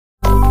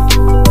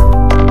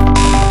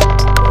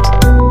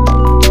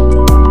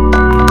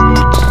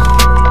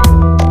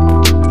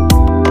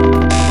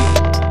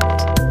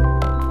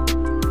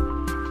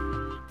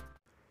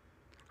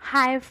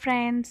Hi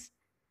friends.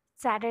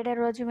 Saturday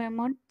రోజు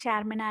మేము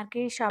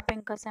చార్మినార్కి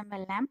shopping కోసం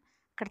వెళ్ళాం.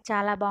 అక్కడ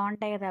చాలా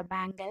బాగుంటాయి కదా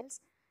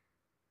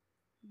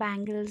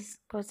బ్యాంగిల్స్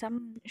కోసం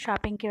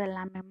షాపింగ్కి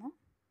వెళ్ళాం మేము.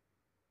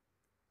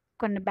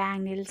 కొన్ని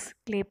బ్యాంగిల్స్,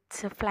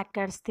 క్లిప్స్,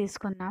 ఫ్లక్కర్స్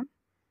తీసుకున్నాం.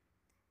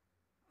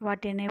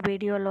 వాటిని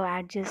వీడియోలో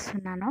యాడ్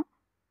చేస్తున్నాను.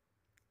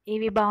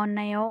 ఏవి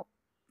బాగున్నాయో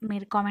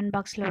మీరు కామెంట్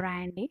బాక్స్లో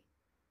రాయండి.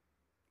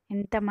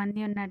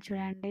 ఎంతమంది ఉన్నారు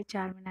చూడండి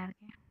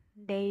చార్మినార్కి,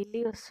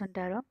 డైలీ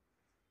వస్తుంటారు.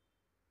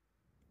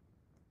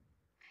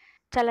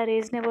 చాలా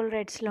రీజనబుల్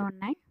రేట్స్లో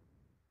ఉన్నాయి.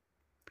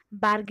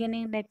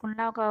 బార్గెనింగ్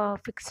లేకుండా ఒక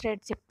ఫిక్స్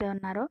రేట్ చెప్తూ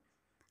ఉన్నారు.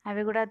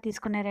 అవి కూడా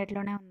తీసుకునే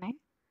రేట్లోనే ఉన్నాయి,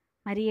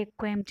 మరీ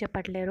ఎక్కువ ఏం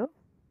చెప్పట్లేరు.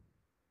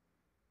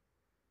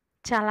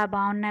 చాలా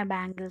బాగున్నాయి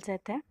బ్యాంగిల్స్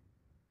అయితే.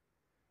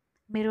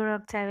 మీరు కూడా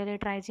ఒకసారి వెళ్ళి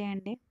ట్రై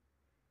చేయండి.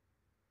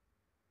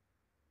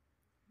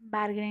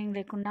 బార్గెనింగ్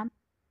లేకుండా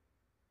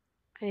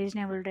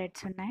రీజనబుల్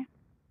రేట్స్ ఉన్నాయి.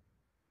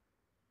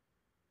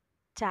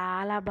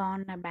 చాలా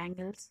బాగున్నాయి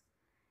బ్యాంగిల్స్,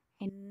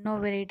 ఎన్నో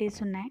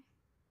వెరైటీస్ ఉన్నాయి.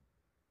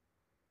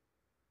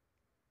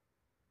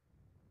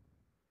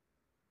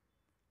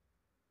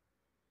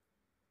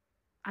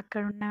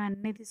 అక్కడ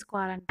ఉన్నవన్నీ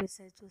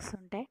తీసుకోవాలనిపిస్తుంది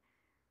చూస్తుంటే.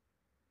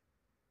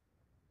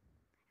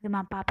 ఇది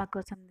మా పాప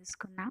కోసం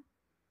తీసుకున్నా.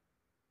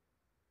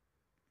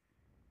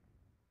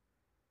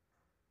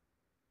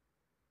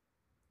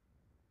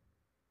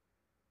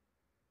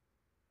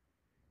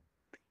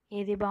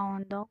 ఏది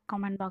బాగుందో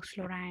కామెంట్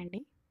బాక్స్లో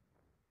రాయండి.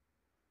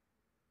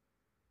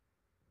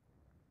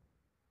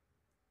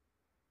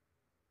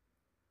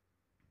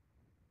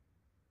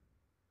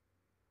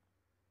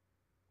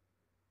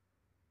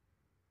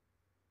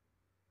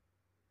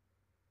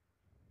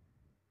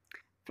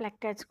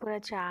 ఫ్లక్కర్స్ కూడా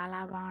చాలా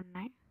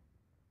బాగున్నాయి.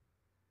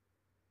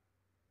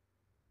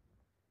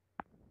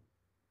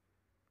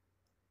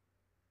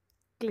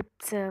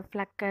 క్లిప్స్,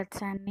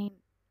 ఫ్లక్కర్స్ అన్నీ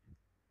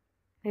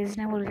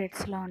రీజనబుల్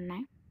రేట్స్లో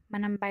ఉన్నాయి.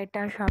 మనం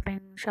బయట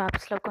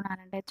షాప్స్లో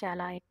కొనాలంటే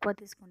చాలా ఎక్కువ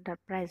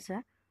తీసుకుంటారు ప్రైస్.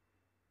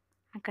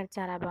 అక్కడ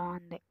చాలా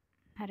బాగుంది,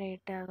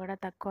 రేట్ కూడా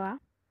తక్కువ,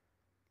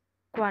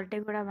 క్వాలిటీ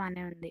కూడా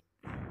బాగానే ఉంది.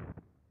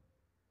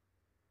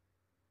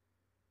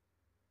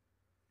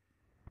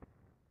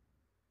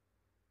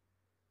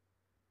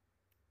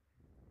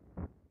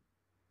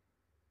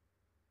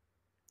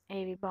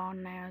 ఏవి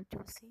బాగున్నాయో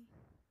చూసి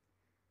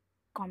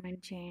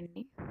కామెంట్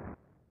చేయండి.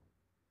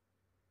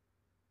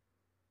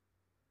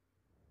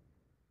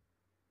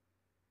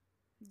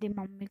 ఇది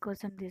మమ్మీ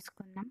కోసం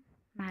తీసుకున్నాం.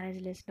 మ్యారేజ్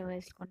లిస్ట్లో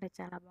వేసుకుంటే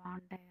చాలా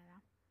బాగుంటాయి కదా.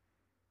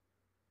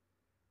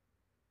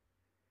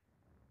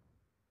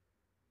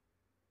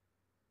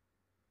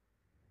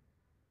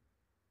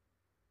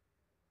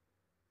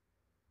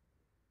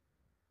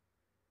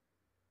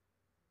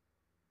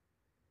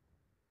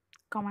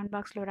 కామెంట్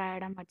బాక్స్లో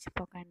రాయడం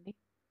మర్చిపోకండి.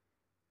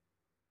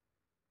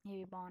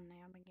 ఏవి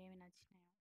బాగున్నాయో, మీకు ఏమి నచ్చినాయో.